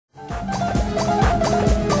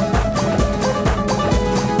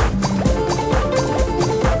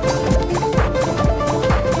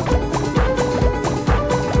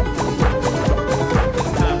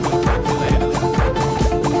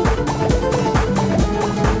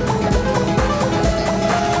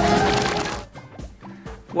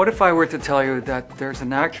What if I were to tell you that there's a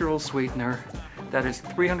natural sweetener that is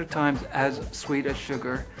 300 times as sweet as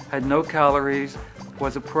sugar, had no calories,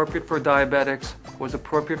 was appropriate for diabetics, was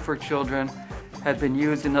appropriate for children, had been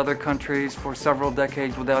used in other countries for several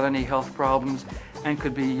decades without any health problems, and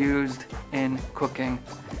could be used in cooking?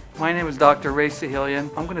 My name is Dr. Ray Sahilian.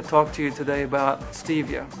 I'm going to talk to you today about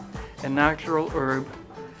Stevia, a natural herb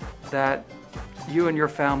that you and your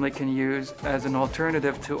family can use as an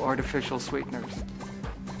alternative to artificial sweeteners.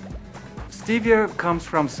 Stevia comes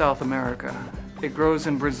from South America. It grows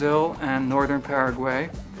in Brazil and northern Paraguay,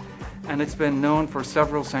 and it's been known for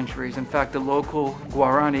several centuries. In fact, the local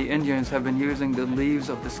Guarani Indians have been using the leaves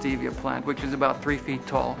of the stevia plant, which is about 3 feet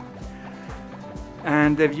tall.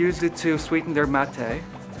 And they've used it to sweeten their mate.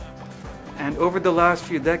 And over the last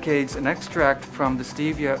few decades, an extract from the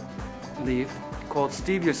stevia leaf called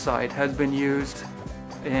stevioside has been used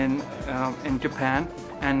in Japan,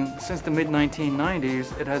 and since the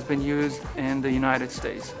mid-1990s it has been used in the United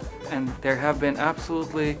States. And there have been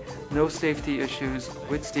absolutely no safety issues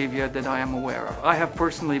with stevia that I am aware of. I have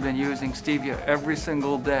personally been using stevia every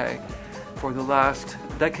single day for the last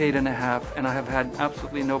decade and a half, and I have had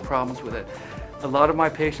absolutely no problems with it. A lot of my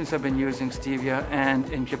patients have been using stevia, and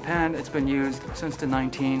in Japan it's been used since the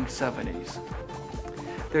 1970s.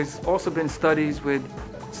 There's also been studies with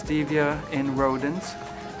stevia in rodents.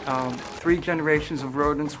 3 generations of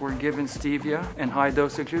rodents were given stevia in high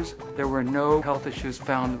dosages. There were no health issues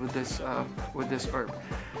found with this herb.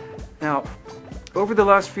 Now, over the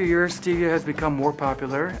last few years, stevia has become more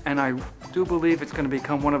popular, and I do believe it's going to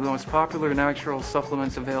become one of the most popular natural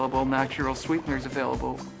supplements available, natural sweeteners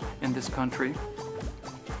available in this country.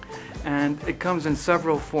 And it comes in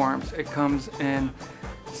several forms. It comes in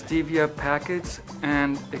stevia packets,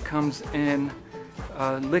 and it comes in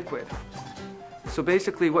liquid. So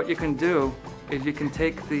basically what you can do is you can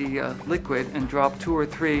take the liquid and drop 2 or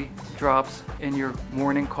 3 drops in your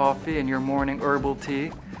morning coffee and your morning herbal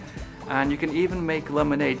tea, and you can even make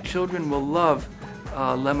lemonade. Children will love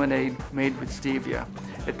lemonade made with stevia.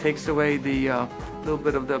 It takes away the little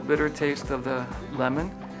bit of the bitter taste of the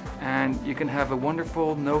lemon, and you can have a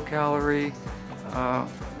wonderful no-calorie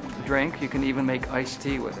drink. You can even make iced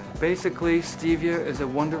tea with it. Basically, stevia is a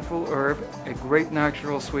wonderful herb, a great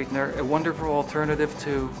natural sweetener, a wonderful alternative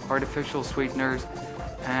to artificial sweeteners,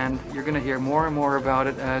 and you're going to hear more and more about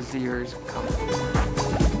it as the years come.